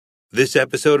This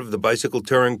episode of the Bicycle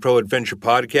Touring Pro Adventure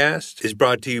Podcast is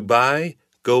brought to you by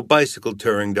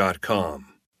GoBicycleTouring.com.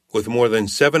 With more than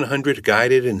 700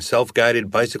 guided and self-guided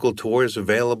bicycle tours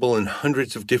available in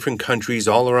hundreds of different countries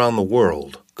all around the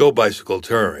world, Go Bicycle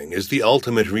Touring is the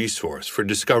ultimate resource for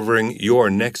discovering your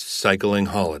next cycling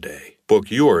holiday. Book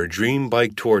your dream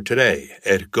bike tour today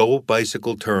at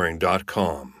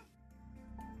GoBicycleTouring.com.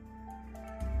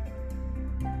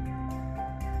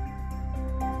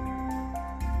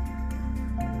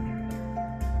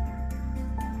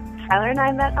 Tyler and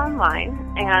I met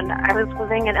online, and I was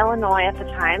living in Illinois at the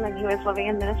time, and he was living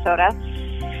in Minnesota.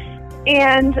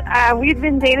 And we'd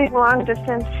been dating long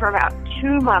distance for about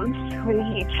 2 months when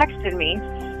he texted me.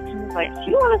 He was like,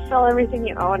 "Do you want to sell everything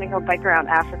you own and go bike around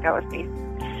Africa with me?"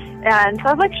 And so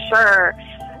I was like, "Sure."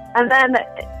 And then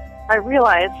I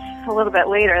realized a little bit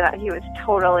later that he was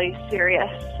totally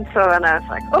serious. And so then I was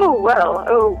like,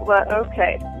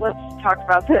 okay, let's talk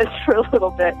about this for a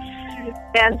little bit.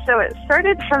 And so it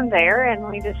started from there, and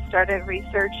we just started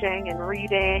researching and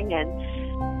reading, and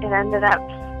it ended up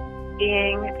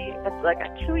being like a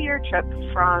 2-year trip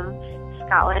from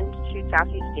Scotland to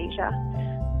Southeast Asia.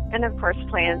 And of course,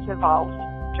 plans evolved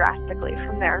drastically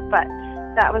from there, but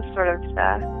that was sort of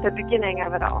the beginning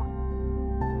of it all.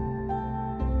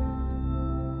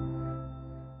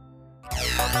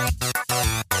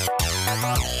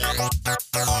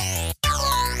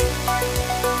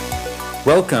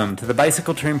 Welcome to the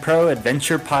Bicycle Touring Pro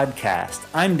Adventure Podcast.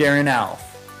 I'm Darren Alf.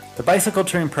 The Bicycle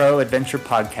Touring Pro Adventure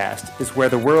Podcast is where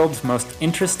the world's most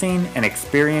interesting and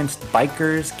experienced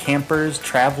bikers, campers,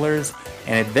 travelers,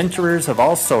 and adventurers of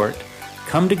all sort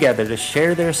come together to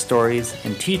share their stories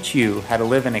and teach you how to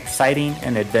live an exciting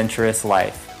and adventurous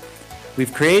life.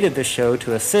 We've created this show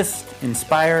to assist,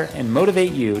 inspire, and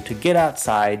motivate you to get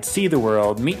outside, see the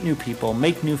world, meet new people,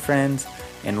 make new friends,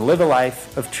 and live a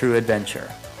life of true adventure.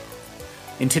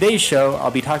 In today's show, I'll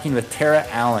be talking with Tara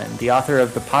Allen, the author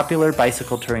of the popular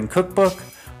bicycle touring cookbook,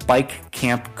 Bike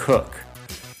Camp Cook.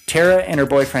 Tara and her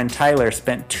boyfriend Tyler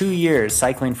spent 2 years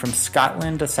cycling from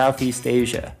Scotland to Southeast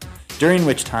Asia, during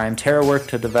which time Tara worked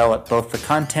to develop both the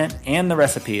content and the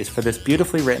recipes for this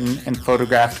beautifully written and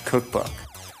photographed cookbook.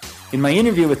 In my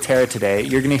interview with Tara today,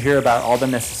 you're going to hear about all the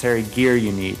necessary gear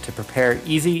you need to prepare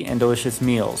easy and delicious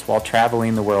meals while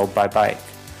traveling the world by bike.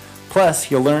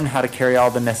 Plus, you'll learn how to carry all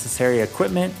the necessary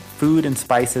equipment, food, and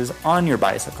spices on your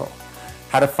bicycle,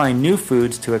 how to find new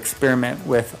foods to experiment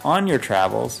with on your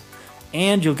travels,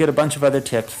 and you'll get a bunch of other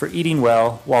tips for eating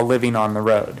well while living on the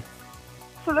road.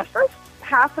 So the first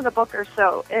half of the book or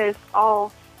so is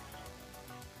all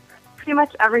pretty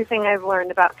much everything I've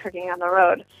learned about cooking on the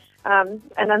road. And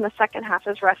then the second half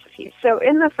is recipes. So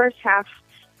in the first half,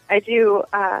 I do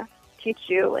teach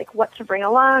you like what to bring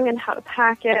along and how to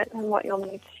pack it and what you'll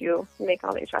need to make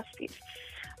all these recipes.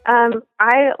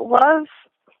 I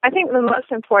think the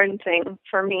most important thing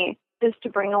for me is to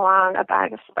bring along a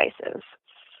bag of spices.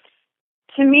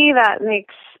 To me, that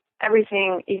makes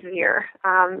everything easier.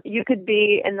 You could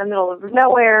be in the middle of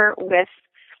nowhere with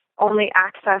only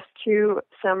access to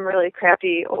some really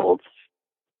crappy old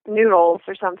noodles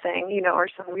or something, or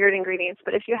some weird ingredients.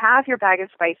 But if you have your bag of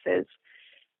spices,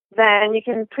 then you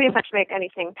can pretty much make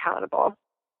anything palatable.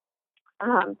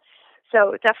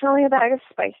 So definitely a bag of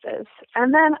spices.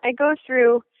 And then I go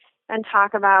through and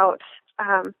talk about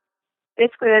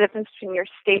basically the difference between your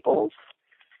staples,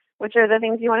 which are the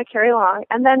things you want to carry along,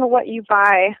 and then what you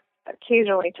buy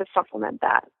occasionally to supplement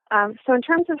that. So in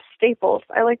terms of staples,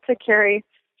 I like to carry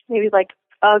maybe like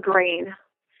a grain,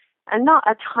 and not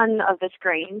a ton of this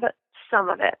grain, but some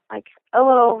of it, like a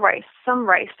little rice, some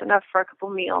rice, enough for a couple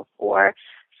meals, or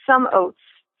some oats.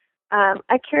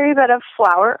 I carry a bit of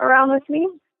flour around with me,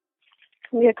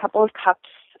 maybe a couple of cups,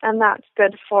 and that's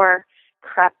good for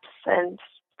crepes and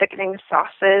thickening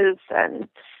sauces and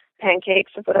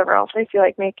pancakes and whatever else I feel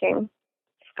like making.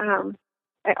 I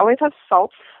always have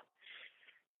salt.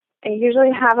 I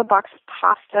usually have a box of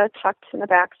pasta tucked in the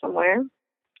back somewhere,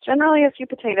 generally a few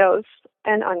potatoes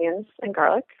and onions and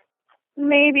garlic,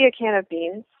 maybe a can of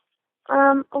beans,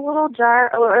 a little jar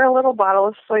or a little bottle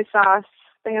of soy sauce,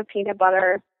 thing of peanut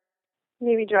butter,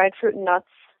 maybe dried fruit and nuts,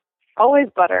 always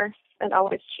butter, and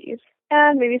always cheese,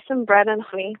 and maybe some bread and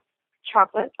honey,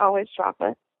 chocolate, always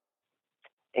chocolate,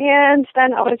 and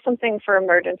then always something for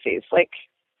emergencies, like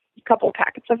a couple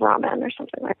packets of ramen or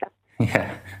something like that.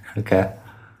 Yeah, okay.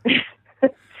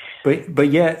 But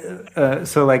yeah,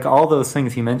 so like all those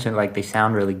things you mentioned, like they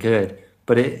sound really good,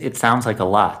 but it sounds like a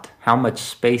lot. How much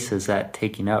space is that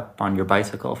taking up on your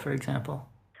bicycle, for example?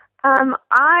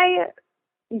 I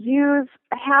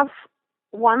have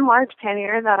one large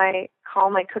pannier that I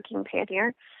call my cooking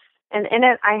pannier, And in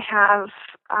it, I have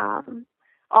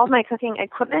all my cooking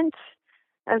equipment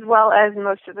as well as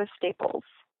most of the staples.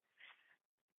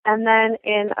 And then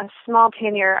in a small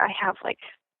pannier, I have like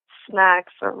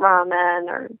snacks or ramen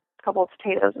or a couple of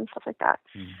potatoes and stuff like that.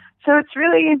 So it's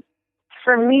really,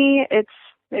 for me, it's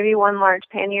maybe one large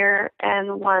pannier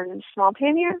and one small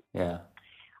pannier. Yeah.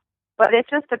 But it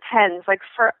just depends. Like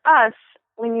for us,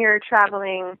 when you're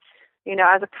traveling,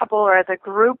 as a couple or as a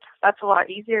group, that's a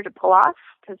lot easier to pull off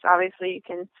because obviously you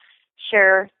can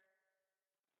share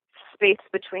space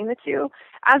between the two.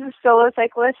 As a solo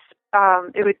cyclist,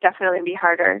 it would definitely be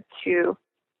harder to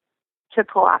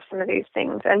pull off some of these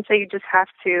things. And so you just have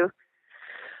to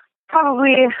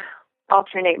probably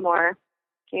alternate more,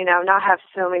 not have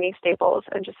so many staples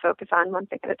and just focus on one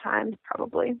thing at a time,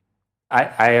 probably.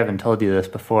 I haven't told you this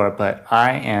before, but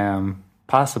I am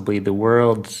possibly the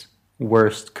world's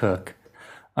worst cook.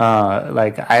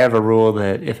 I have a rule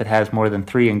that if it has more than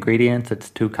 3 ingredients, it's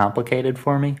too complicated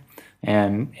for me.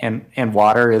 And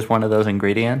water is one of those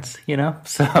ingredients,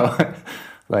 So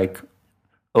like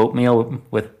oatmeal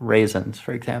with raisins,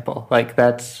 for example, like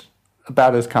that's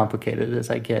about as complicated as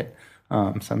I get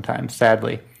sometimes,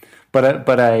 sadly.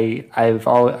 But I've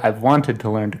wanted to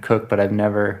learn to cook, but I've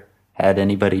never had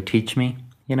anybody teach me,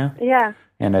 Yeah.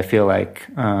 And I feel like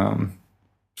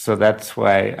so that's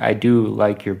why I do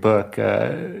like your book.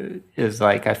 Is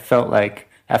like I felt like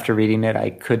after reading it, I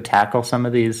could tackle some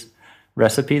of these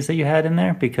recipes that you had in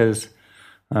there because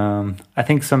I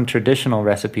think some traditional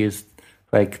recipes,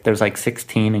 like there's like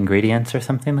 16 ingredients or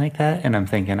something like that, and I'm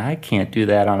thinking I can't do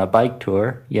that on a bike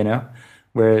tour,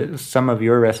 Where some of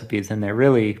your recipes in there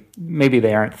really, maybe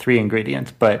they aren't 3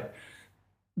 ingredients, but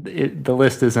the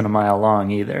list isn't a mile long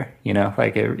either,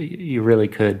 you really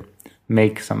could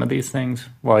make some of these things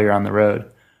while you're on the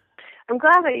road. I'm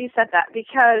glad that you said that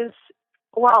because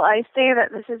while I say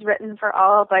that this is written for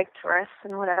all bike tourists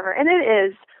and whatever, and it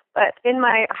is, but in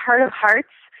my heart of hearts,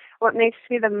 what makes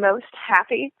me the most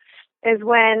happy is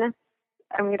when,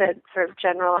 I'm going to sort of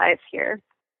generalize here,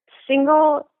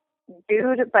 single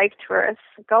dude bike tourists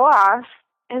go off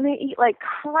and they eat like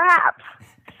crap.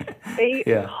 They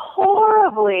eat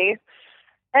horribly.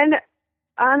 And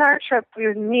on our trip, we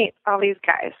would meet all these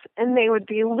guys, and they would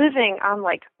be living on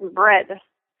like bread,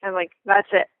 and like that's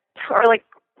it, or like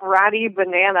ratty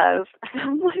bananas. And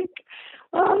I'm like,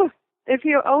 oh, if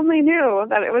you only knew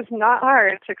that it was not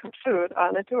hard to cook food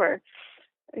on a tour,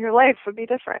 your life would be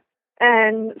different.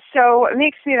 And so what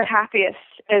makes me the happiest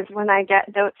is when I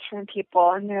get notes from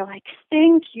people and they're like,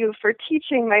 thank you for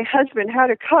teaching my husband how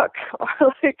to cook.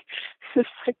 Or like, it's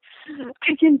like,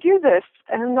 I can do this.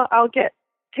 And I'll get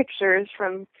pictures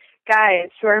from guys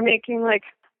who are making like,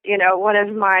 one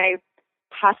of my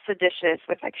pasta dishes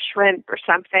with like shrimp or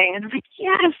something. And I'm like,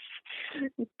 yes,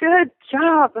 good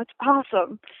job. That's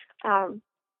awesome.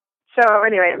 So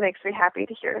anyway, it makes me happy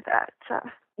to hear that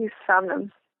you found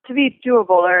them to be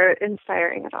doable or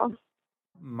inspiring at all.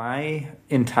 My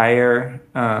entire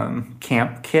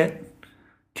camp kit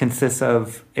consists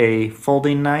of a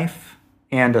folding knife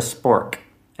and a spork,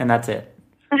 and that's it.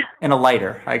 And a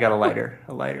lighter. I got a lighter.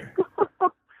 Do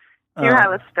you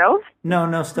have a stove?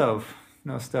 No stove.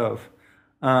 No stove.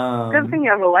 Good thing you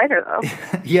have a lighter,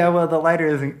 though. Yeah, well, the lighter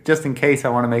is just in case I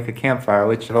want to make a campfire,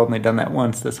 which I've only done that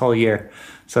once this whole year.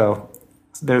 So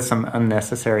there's some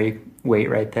unnecessary weight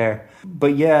right there.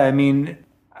 But yeah, I mean,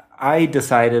 I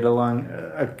decided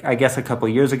I guess a couple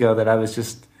of years ago that I was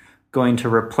just going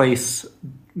to replace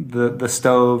the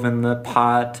stove and the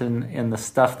pot and the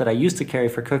stuff that I used to carry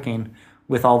for cooking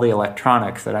with all the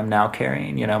electronics that I'm now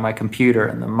carrying, my computer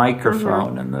and the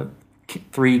microphone and the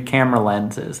 3 camera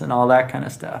lenses and all that kind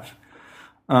of stuff.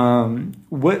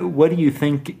 What do you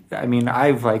think? I mean,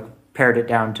 I've like pared it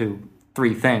down to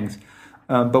 3 things.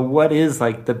 But what is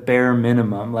like the bare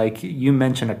minimum? Like you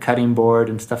mentioned a cutting board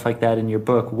and stuff like that in your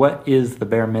book. What is the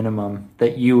bare minimum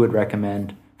that you would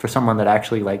recommend for someone that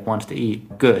actually like wants to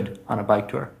eat good on a bike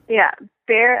tour? Yeah,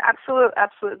 absolute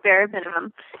bare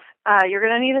minimum. You're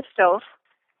going to need a stove.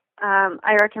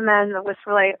 I recommend the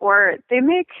Whisperlite, or they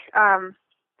make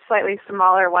slightly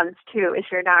smaller ones too if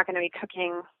you're not going to be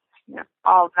cooking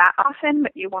all that often,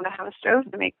 but you want to have a stove.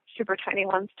 They make super tiny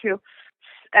ones too.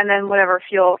 And then whatever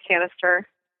fuel canister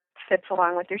fits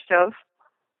along with your stove.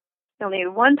 You'll need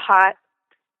 1 pot,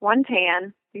 1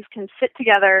 pan. These can fit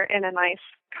together in a nice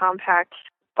compact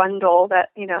bundle that,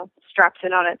 straps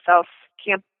in on itself.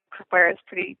 Camp cookware is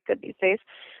pretty good these days.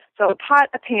 So a pot,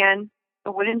 a pan,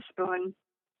 a wooden spoon,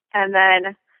 and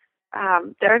then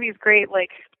there are these great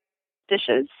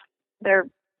dishes. They're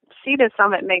Sea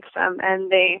Summit makes them,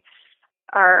 and they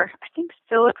are, I think,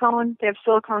 silicone. They have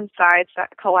silicone sides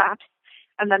that collapse.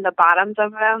 and then the bottoms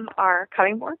of them are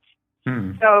cutting boards.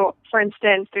 So, for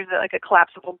instance, there's like a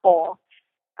collapsible bowl,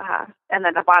 and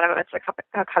then the bottom of it's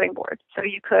a cutting board. So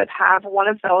you could have one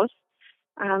of those,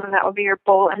 and that would be your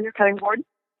bowl and your cutting board,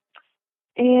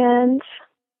 and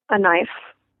a knife.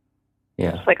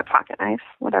 Yeah. Just like a pocket knife,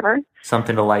 whatever.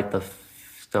 Something to light the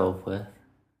stove with.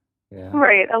 Yeah.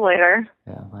 Right, a lighter.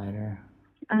 Yeah, lighter.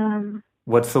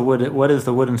 What is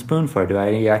the wooden spoon for? Do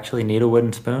I actually need a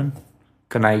wooden spoon?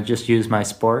 Can I just use my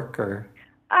spork or?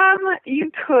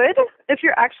 You could. If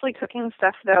you're actually cooking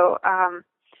stuff, though,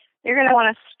 you're going to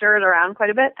want to stir it around quite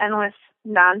a bit. And with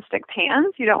nonstick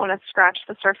pans, you don't want to scratch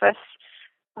the surface,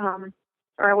 or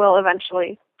it will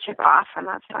eventually chip off, and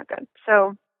that's not good.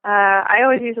 So I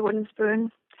always use a wooden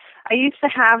spoon. I used to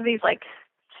have these like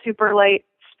super light,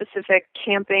 specific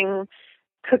camping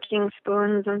cooking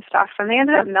spoons and stuff, and they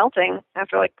ended up melting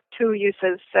after like 2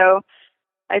 uses. So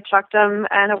I chucked them,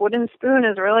 and a wooden spoon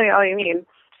is really all you need.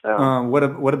 So what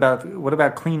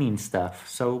about cleaning stuff,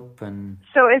 soap and?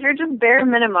 So if you're just bare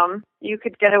minimum, you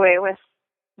could get away with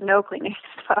no cleaning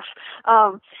stuff.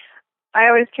 I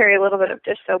always carry a little bit of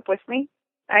dish soap with me.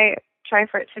 I try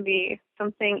for it to be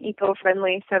something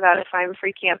eco-friendly so that if I'm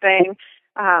free camping,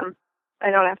 I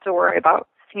don't have to worry about,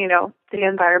 the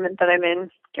environment that I'm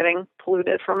in getting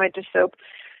polluted from my dish soap.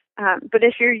 But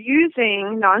if you're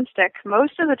using nonstick,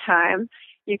 most of the time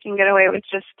you can get away with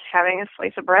just having a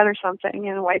slice of bread or something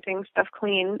and wiping stuff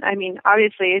clean. I mean,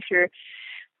 obviously, if you're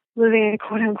living a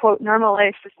quote-unquote normal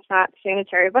life, this is not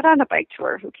sanitary, but on a bike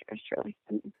tour, who cares, really?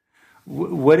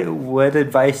 What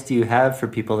advice do you have for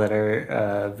people that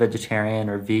are vegetarian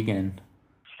or vegan?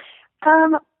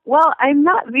 Well, I'm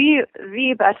not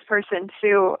the best person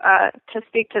to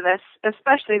speak to this,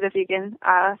 especially the vegan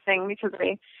thing, because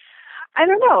I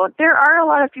don't know. There are a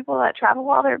lot of people that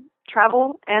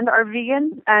travel and are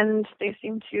vegan, and they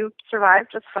seem to survive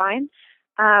just fine.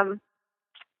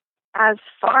 As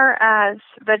far as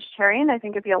vegetarian, I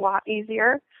think it'd be a lot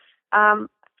easier.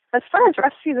 As far as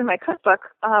recipes in my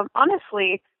cookbook,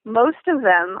 honestly, most of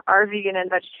them are vegan and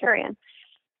vegetarian,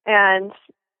 and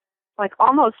like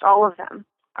almost all of them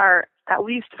are at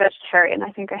least vegetarian.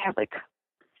 I think I have like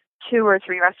 2 or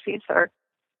 3 recipes that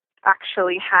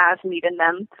actually have meat in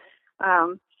them.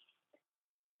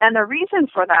 And the reason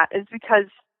for that is because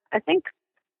I think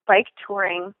bike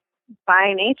touring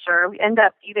by nature, we end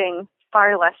up eating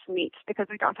far less meat because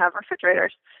we don't have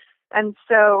refrigerators. And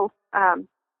so,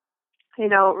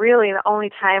 really the only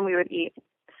time we would eat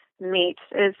meat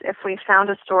is if we found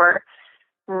a store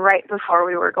right before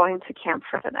we were going to camp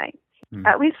for the night.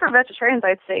 At least for vegetarians,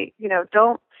 I'd say,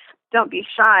 don't be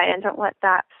shy and don't let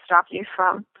that stop you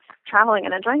from traveling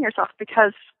and enjoying yourself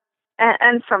because,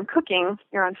 and from cooking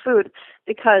your own food,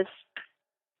 because,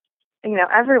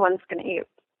 everyone's going to eat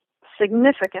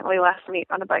significantly less meat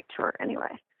on a bike tour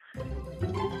anyway.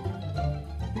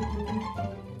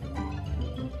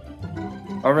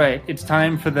 All right, it's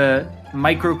time for the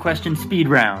micro question speed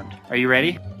round. Are you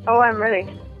ready? Oh, I'm ready.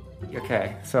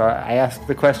 Okay, so I ask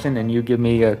the question and you give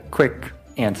me a quick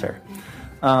answer.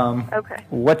 Okay.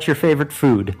 What's your favorite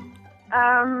food?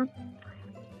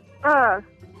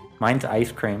 Mine's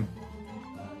ice cream.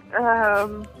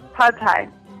 Pad Thai.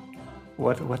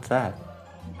 What's that?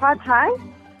 Pad Thai?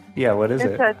 Yeah, what is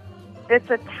it? It's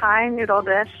a Thai noodle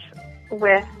dish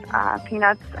with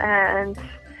peanuts and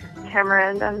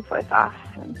tamarind and soy sauce.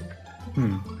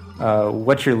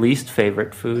 What's your least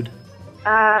favorite food?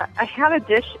 I had a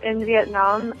dish in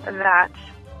Vietnam that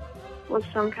was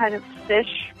some kind of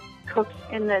fish cooked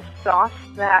in this sauce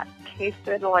that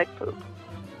tasted like poop.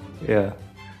 Yeah.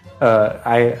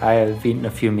 I have eaten a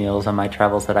few meals on my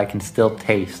travels that I can still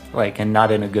taste, and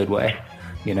not in a good way,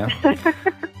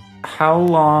 How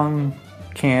long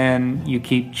can you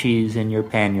keep cheese in your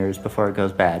panniers before it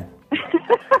goes bad?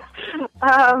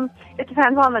 It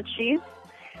depends on the cheese.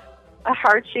 A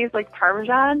hard cheese like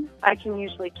Parmesan, I can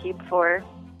usually keep for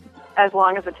as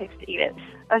long as it takes to eat it.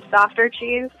 A softer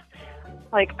cheese,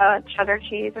 like a cheddar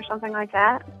cheese or something like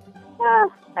that,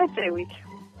 I'd say a week.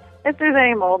 If there's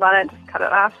any mold on it, just cut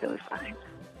it off, it'll be fine.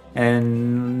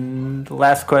 And the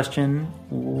last question,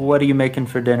 what are you making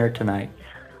for dinner tonight?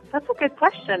 That's a good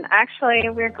question. Actually,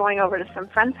 we're going over to some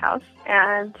friend's house,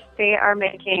 and they are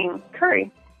making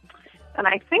curry. And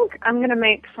I think I'm going to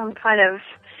make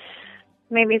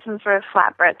maybe some sort of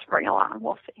flatbread to bring along.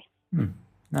 We'll see.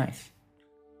 Nice.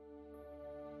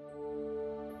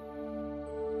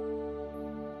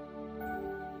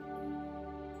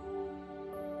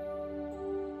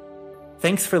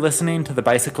 Thanks for listening to the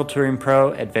Bicycle Touring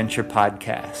Pro Adventure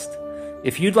Podcast.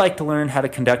 If you'd like to learn how to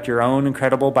conduct your own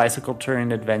incredible bicycle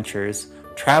touring adventures,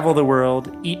 Travel the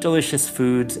world, eat delicious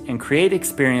foods, and create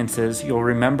experiences you'll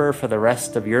remember for the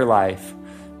rest of your life.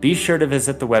 Be sure to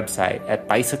visit the website at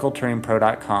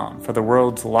bicycletouringpro.com for the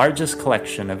world's largest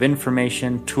collection of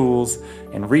information, tools,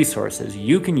 and resources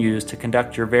you can use to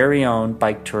conduct your very own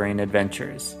bike touring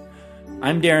adventures.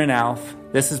 I'm Darren Alf.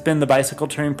 This has been the Bicycle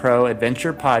Touring Pro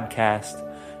Adventure Podcast,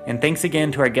 and thanks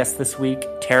again to our guest this week,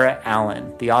 Tara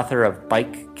Allen, the author of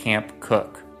Bike Camp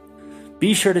Cook.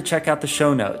 Be sure to check out the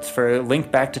show notes for a link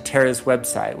back to Tara's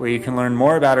website, where you can learn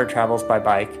more about her travels by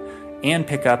bike and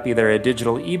pick up either a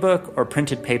digital ebook or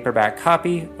printed paperback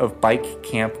copy of Bike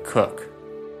Camp Cook.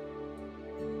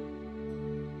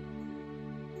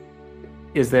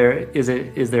 Is there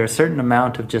a certain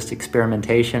amount of just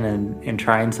experimentation and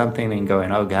trying something and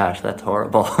going, oh gosh, that's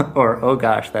horrible, or oh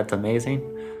gosh, that's amazing?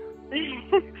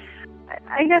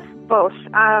 I guess both.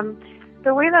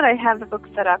 The way that I have the book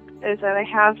set up is that I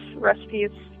have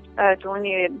recipes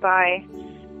delineated by,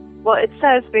 well, it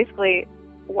says basically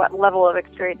what level of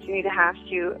experience you need to have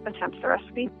to attempt the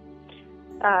recipe.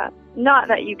 Not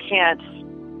that you can't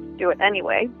do it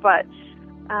anyway, but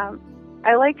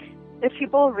I like, if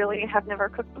people really have never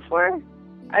cooked before,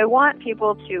 I want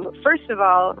people to, first of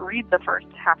all, read the first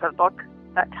half of the book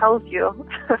that tells you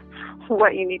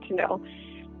what you need to know.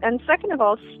 And second of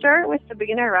all, start with the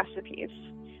beginner recipes.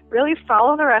 Really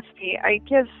follow the recipe. I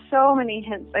give so many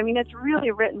hints. I mean, it's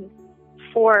really written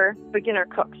for beginner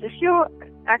cooks. If you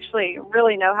actually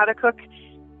really know how to cook,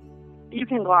 you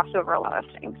can gloss over a lot of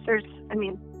things.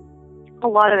 A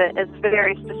lot of it is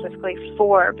very specifically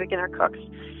for beginner cooks.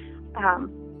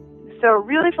 So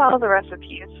really follow the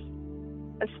recipes,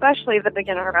 especially the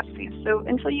beginner recipes. So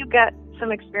until you get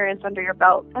some experience under your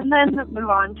belt, and then move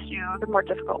on to the more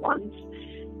difficult ones.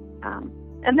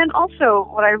 And then also,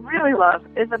 what I really love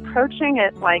is approaching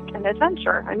it like an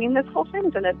adventure. I mean, this whole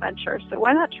thing's an adventure, so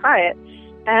why not try it?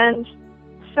 And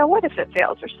so what if it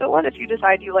fails? Or so what if you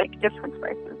decide you like different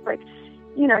spices?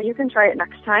 You can try it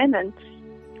next time. And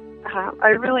I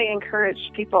really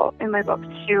encourage people in my book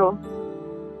to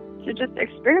just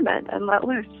experiment and let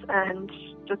loose and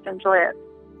just enjoy it.